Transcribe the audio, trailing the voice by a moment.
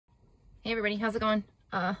Hey everybody, how's it going?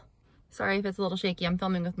 Sorry if it's a little shaky. I'm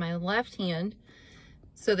filming with my left hand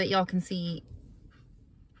so that y'all can see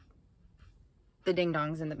the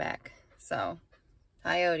ding-dongs in the back. So,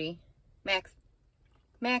 hi Odie. Max.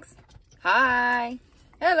 Max. Hi.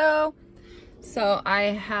 Hello. So I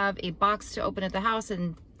have a box to open at the house,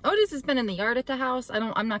 and Otis has been in the yard at the house.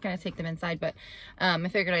 I'm not going to take them inside, but I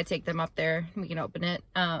figured I'd take them up there and we can open it.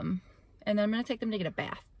 And then I'm going to take them to get a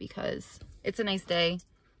bath because it's a nice day.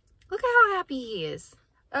 Look at how happy he is.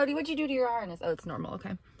 Odie, what'd you do to your harness? Oh, it's normal.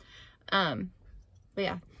 Okay. But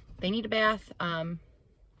yeah, they need a bath.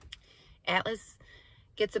 Atlas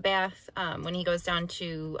gets a bath when he goes down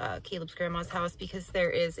to Caleb's grandma's house because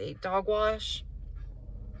there is a dog wash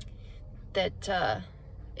that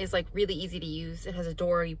is like really easy to use. It has a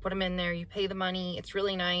door. You put them in there. You pay the money. It's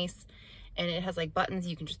really nice. And it has like buttons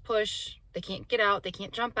you can just push. They can't get out. They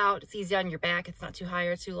can't jump out. It's easy on your back. It's not too high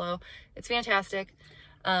or too low. It's fantastic.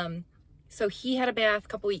 So he had a bath a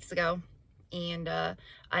couple weeks ago, and I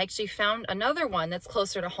actually found another one that's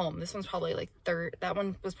closer to home. This one's probably like that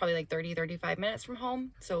one was probably like 30-35 minutes from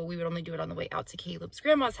home. So we would only do it on the way out to Caleb's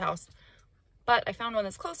grandma's house. But I found one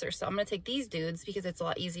that's closer. So I'm going to take these dudes because it's a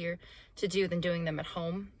lot easier to do than doing them at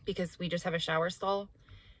home because we just have a shower stall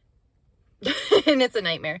and it's a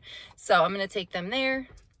nightmare. So I'm going to take them there.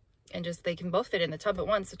 And just, they can both fit in the tub at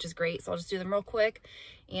once, which is great. So I'll just do them real quick.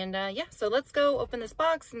 And yeah, so let's go open this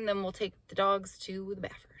box and then we'll take the dogs to the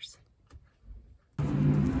bathers.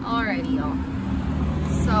 Alrighty, y'all.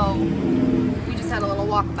 So we just had a little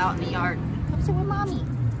walkabout in the yard. Come sit with mommy.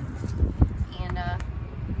 And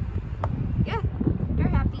yeah, they're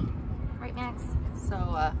happy. Right, Max?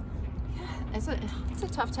 So yeah, it's a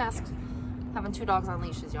tough task having 2 dogs on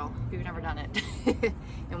leashes, y'all, if you've never done it.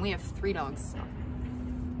 And we have 3 dogs, so.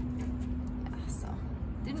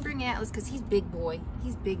 Didn't bring Atlas because he's big boy.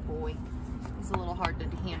 He's big boy. He's a little hard to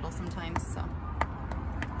handle sometimes, so.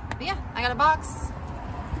 But yeah, I got a box.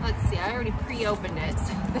 Let's see, I already pre-opened it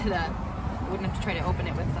so that I wouldn't have to try to open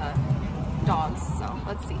it with dogs. So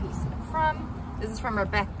let's see who's it from. This is from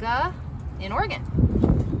Rebecca in Oregon.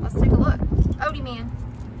 Let's take a look. Odie man.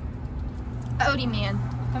 Odie man,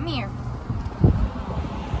 come here.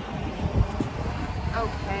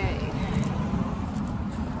 Okay.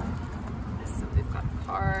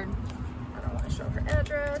 Card. I don't want to show her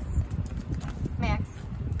address. Max.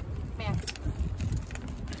 Max.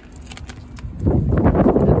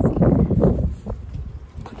 Let's see.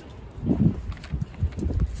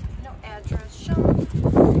 No address shown.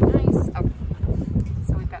 Very nice. Oh.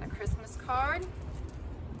 So we've got a Christmas card.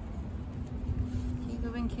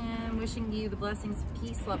 Caleb and Kim, wishing you the blessings of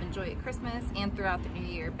peace, love, and joy at Christmas and throughout the new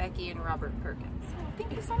year. Becky and Robert Perkins. Oh,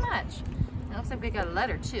 thank you so much. It looks like we got a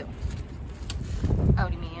letter too.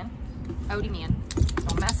 Odie man. Odie man.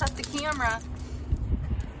 Don't mess up the camera.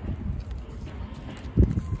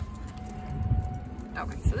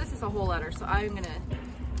 Okay, so this is a whole letter, so I'm gonna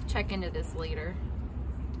check into this later.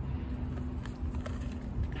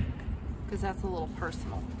 Because that's a little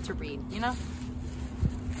personal to read, you know?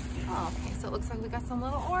 Okay, so it looks like we got some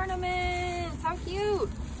little ornaments. How cute.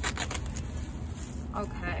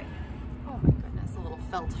 Okay. Oh my goodness, a little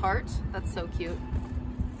felt heart. That's so cute.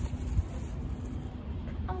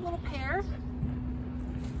 A little pear,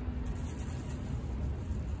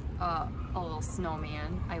 a little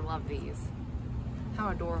snowman. I love these. How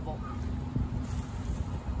adorable.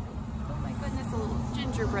 Oh my goodness, a little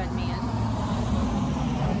gingerbread man.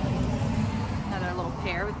 Another little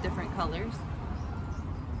pear with different colors.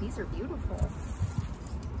 These are beautiful.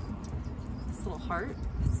 This little heart,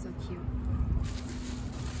 that's so cute.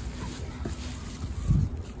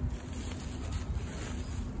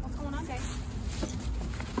 What's going on, guys?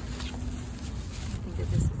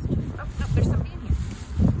 There's somebody in here.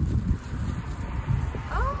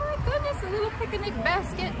 Oh my goodness, a little picnic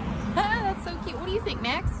basket. That's so cute. What do you think,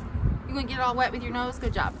 Max? You gonna get it all wet with your nose?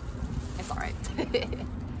 Good job. It's all right. And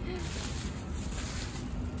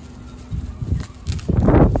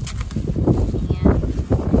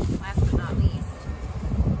last but not least,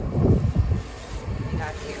 what we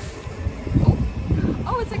got here.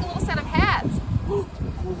 Oh, it's like a little set of hats.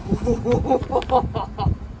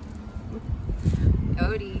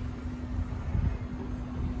 Odie.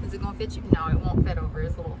 Is it gonna fit you? No, it won't fit over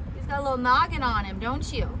his little, he's got a little noggin on him,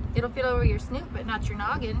 don't you? It'll fit over your snoot, but not your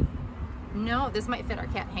noggin. No, this might fit our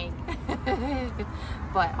cat Hank.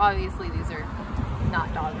 But obviously these are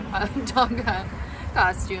not dog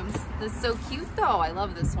costumes. This is so cute though. I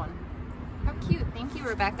love this one. How cute. Thank you,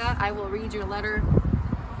 Rebecca. I will read your letter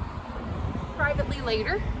privately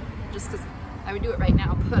later, just because I would do it right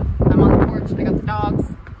now, but I'm on the porch, I got the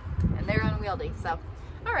dogs, and they're unwieldy, so.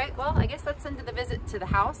 All right, well, I guess let's end the visit to the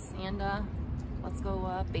house and let's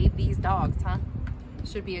go bathe these dogs, huh?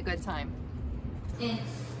 Should be a good time. In,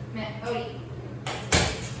 Matt, Odie.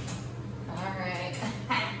 All right.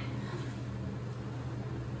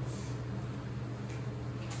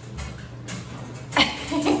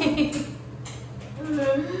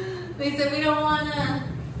 They said we don't wanna.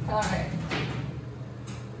 All right.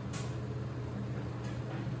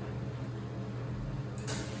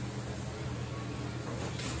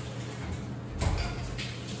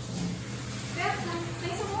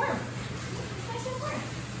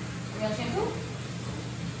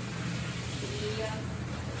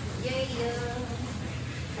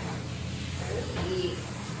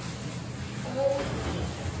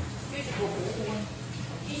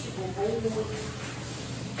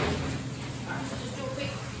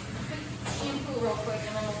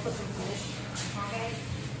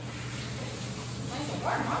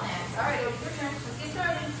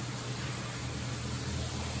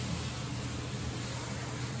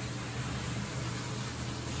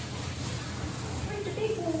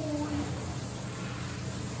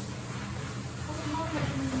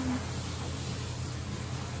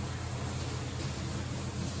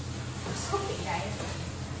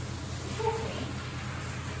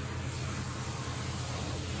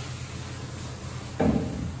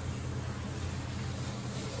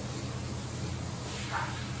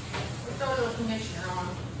 Conditioner on.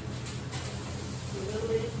 A little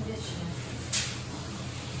bit of conditioner.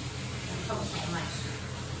 And coat so much.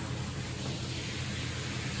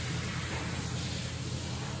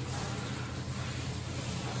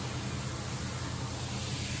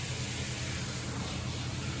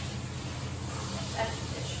 That's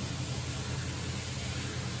conditioner.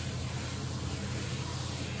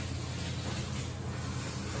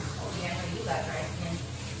 Oh yeah, well, you got dry skin.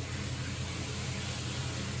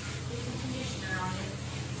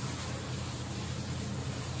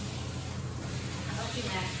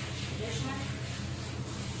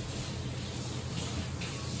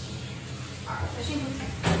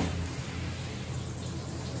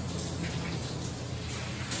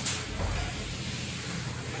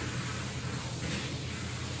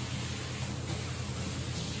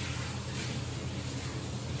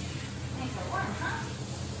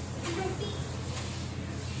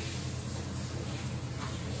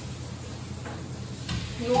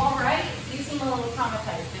 You all right? You seem a little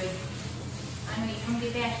traumatized, dude. I know you don't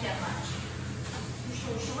get back that much. You're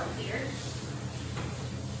so short here.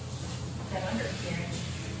 That undercarriage.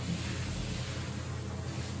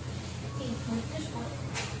 Hey, move this way.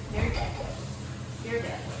 There's that way. There's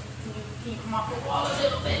that way. Can you come off the wall a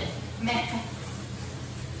little bit? Matt.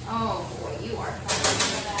 Oh boy, you are fun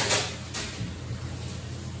for that.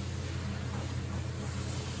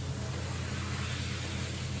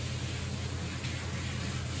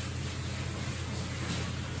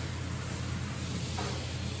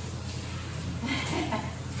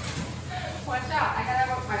 Watch out, I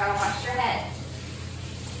gotta wash your head.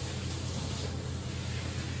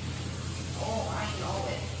 Oh, I know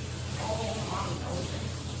it. Oh, mommy knows it.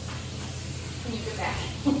 Can you get back?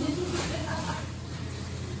 Can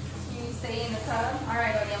you stay in the tub? All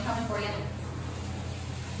right, Odie, I'm coming for you.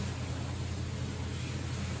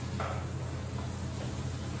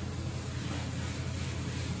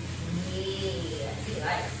 Yeah, he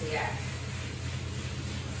likes that.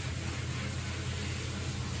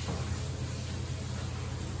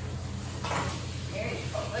 There you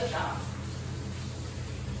go, good job.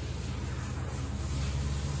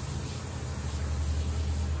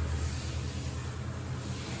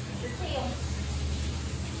 Your tail.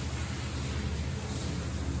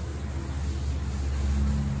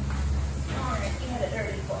 Alright, you had a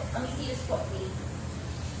dirty foot. Let me see this foot, please.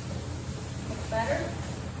 Looks better?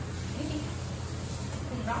 Maybe.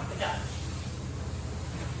 Clean off the dust.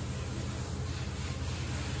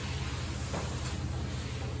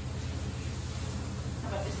 How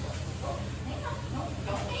about this foot? Oh, hang on. No,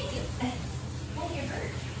 don't make it. Don't get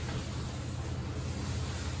hurt.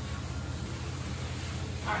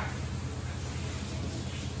 Alright.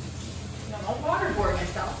 No, don't waterboard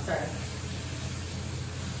yourself, sir.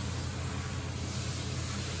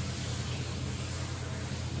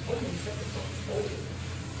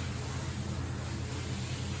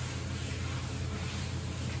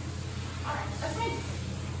 Alright, that's me.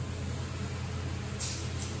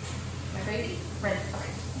 My baby, rinse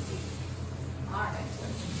time. Alright.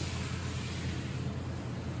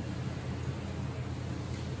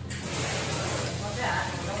 I don't want that.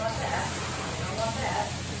 I don't want that. I don't want that.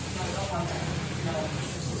 No, I don't want that. No.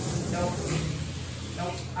 Nope.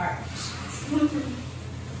 Nope. Alright.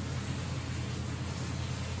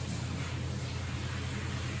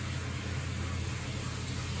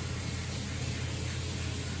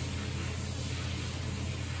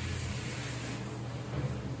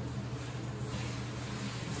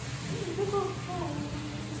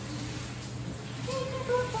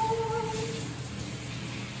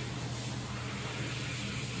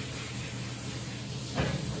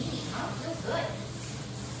 good.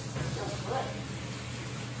 Feels good.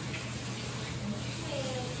 Okay.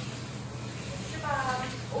 Finish your bob.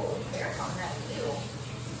 Oh, hair's on that too.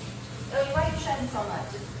 Oh, why are you shedding so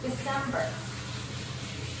much? It's December.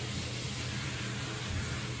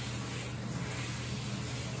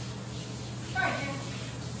 All right, Jim.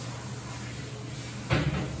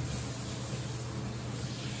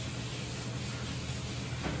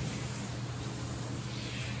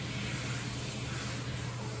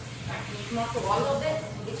 All right, can you come off the wall a little bit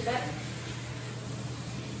and get your bed?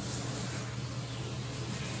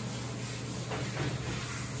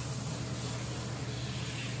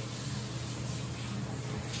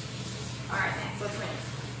 All right, Max, let's rinse.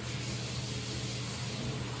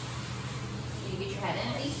 Can you get your head in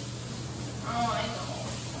at least? Oh, I know.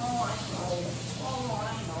 Oh, I know. Oh, I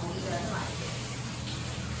know. He doesn't like it.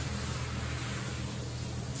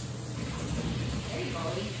 There you go,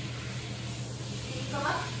 Lee. Can you come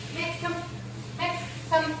up? Max, come. Max,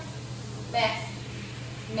 come. Max.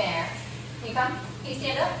 Max. Can you come? Can you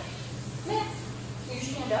stand up? Max. Can you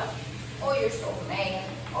stand up? Oh, you're so mad.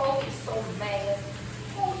 Oh, he's so mad.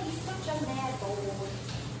 Oh, he's such a mad boy.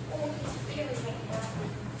 Oh, he's very mad.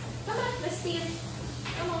 Come on, let's see him.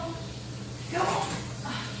 Come on. Come on.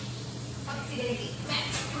 Upsy daisy. Max,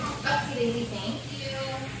 come on. Upsy daisy, thank you.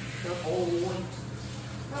 Good boy.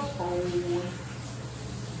 Good boy.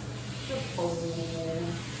 Good boy.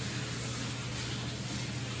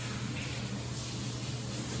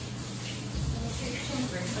 Make sure your chin's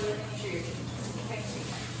ring. So make sure your chin's ring. Okay,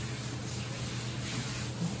 sweetheart.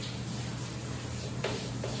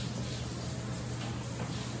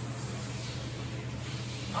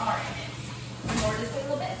 All right, Max. More just a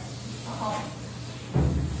little bit.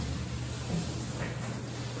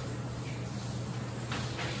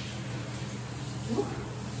 Ooh.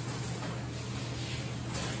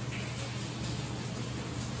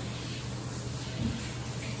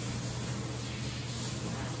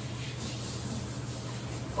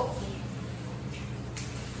 Oh.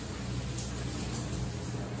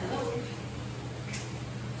 Hello.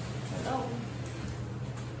 Hello.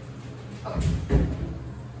 Okay.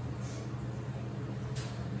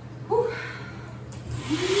 Whew.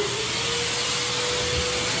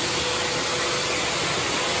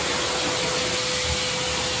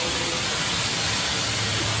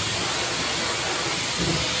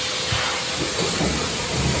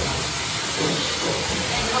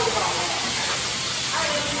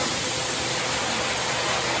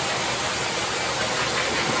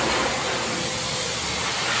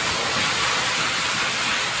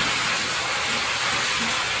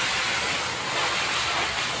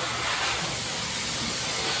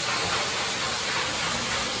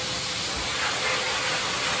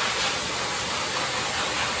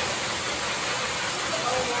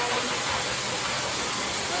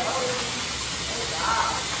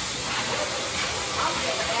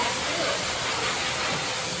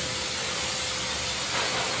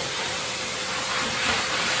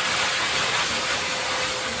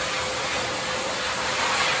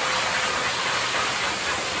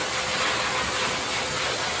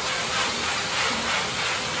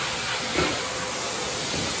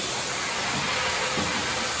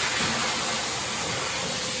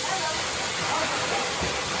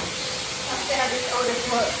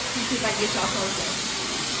 Look, see if I can get y'all closer.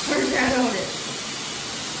 Where's that Otis?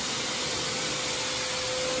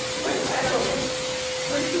 Where's that Otis?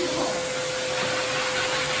 Where's he going?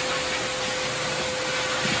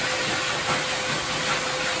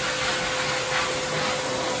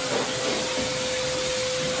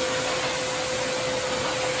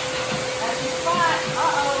 That's your spot.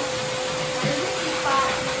 Uh-oh. Where's Ricky's spot?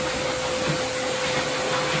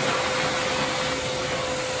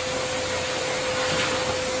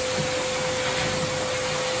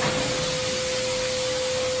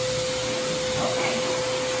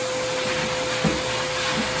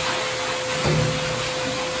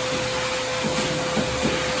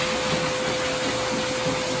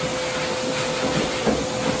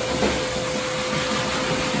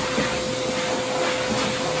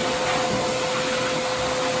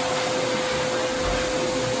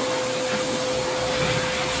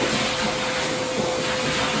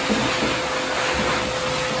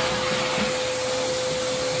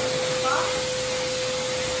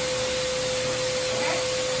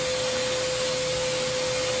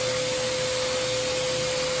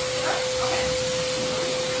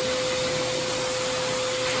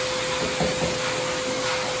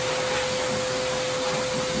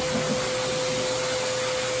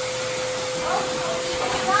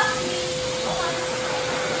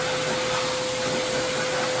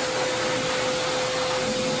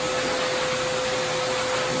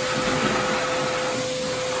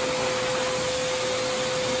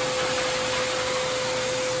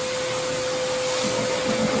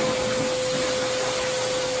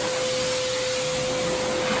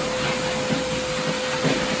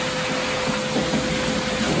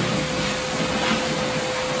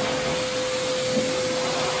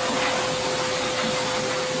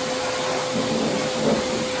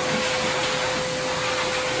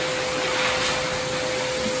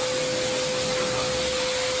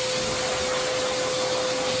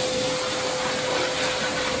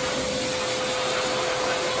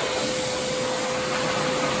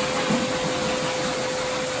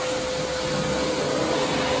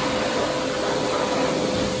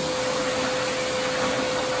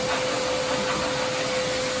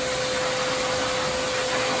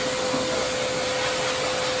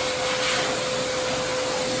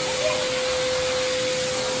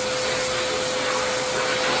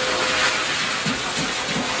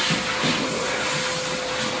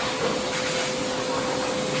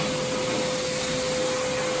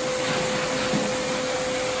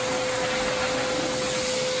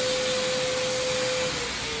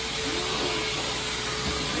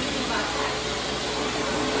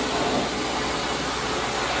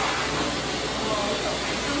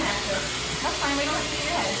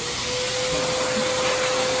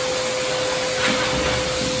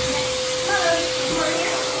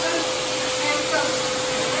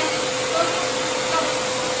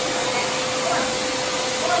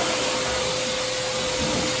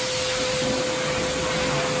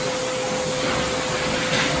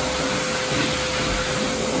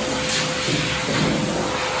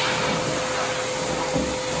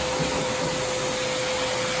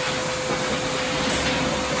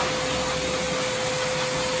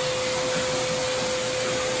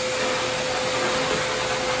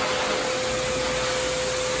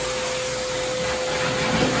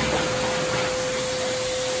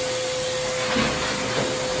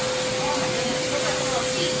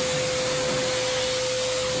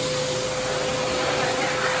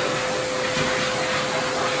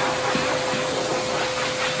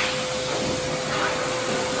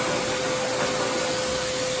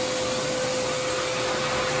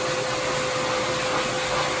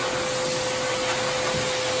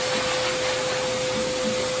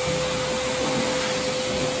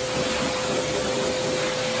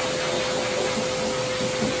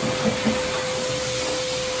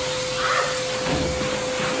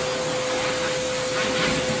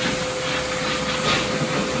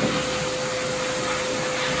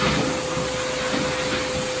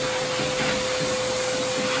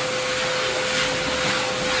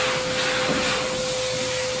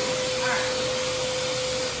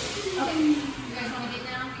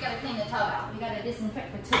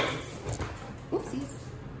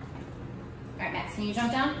 right, Max, can you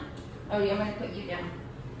jump down? Oh, yeah, I'm gonna put you down.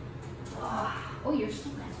 Oh, you're so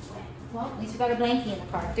kind of wet. Well, at least we got a blankie in the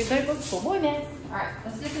car. Do good boy, Max. All right,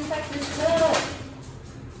 let's disinfect this tub.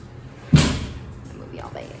 Move y'all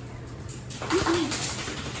bag.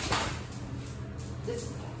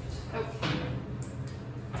 Disinfect. Okay.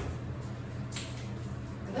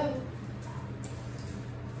 Hello.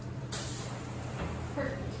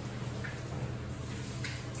 Perfect.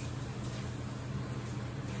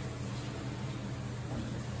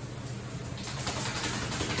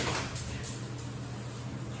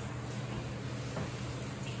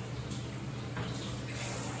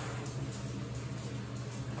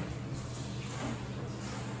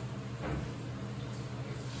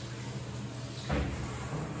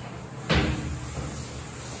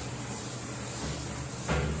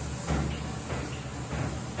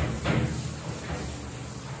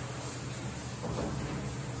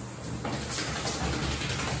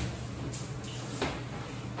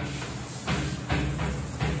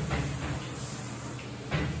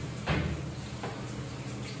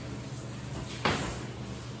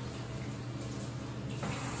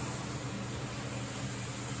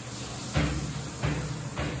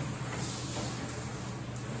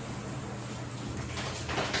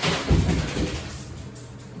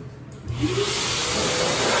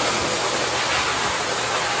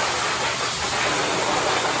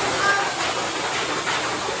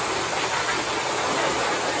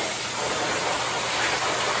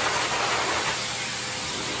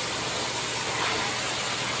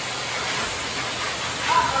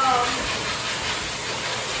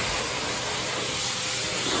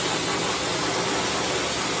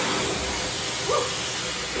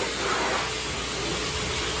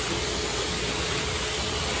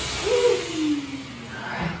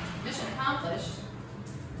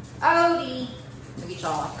 Odie. Let me get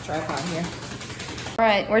y'all off the tripod here. All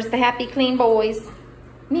right, where's the happy, clean boys?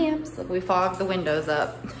 Meows. Look, we fogged the windows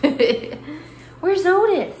up. Where's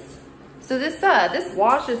Otis? So this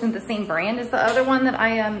wash isn't the same brand as the other one that I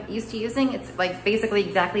am used to using. It's like basically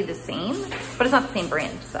exactly the same, but it's not the same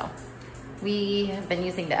brand. So we have been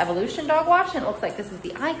using the Evolution dog wash, and it looks like this is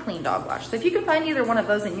the iClean dog wash. So if you can find either one of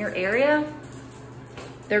those in your area,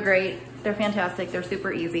 they're great. They're fantastic. They're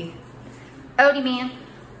super easy. Odie man.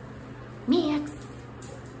 Max.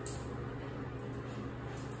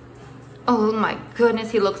 Oh my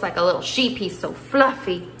goodness, he looks like a little sheep. He's so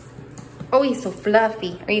fluffy. Oh, he's so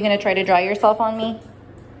fluffy. Are you gonna try to dry yourself on me?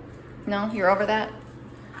 No, you're over that?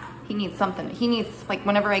 He needs something. He needs, like,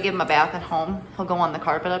 whenever I give him a bath at home, he'll go on the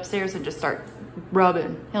carpet upstairs and just start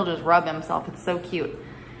rubbing. He'll just rub himself. It's so cute.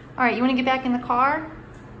 All right, you wanna get back in the car?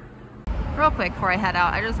 Real quick before I head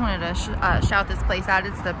out, I just wanted to shout this place out.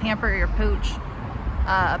 It's the Pamper Your Pooch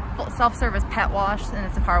self-service pet wash, and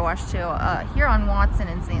it's a car wash too, here on Watson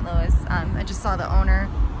in St. Louis. I just saw the owner,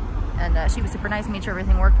 and she was super nice, made sure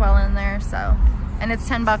everything worked well in there. So, and it's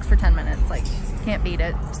 $10 for 10 minutes. Like, can't beat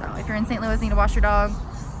it. So if you're in St. Louis, need to wash your dog,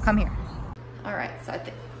 come here. All right, so I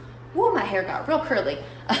think, whoa, my hair got real curly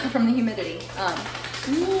from the humidity.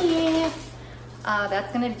 Yes,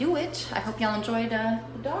 that's gonna do it. I hope y'all enjoyed the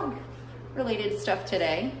dog related stuff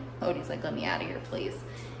today. Odie's like, let me out of here, please.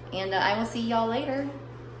 And I will see y'all later.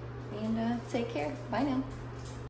 And take care. Bye now.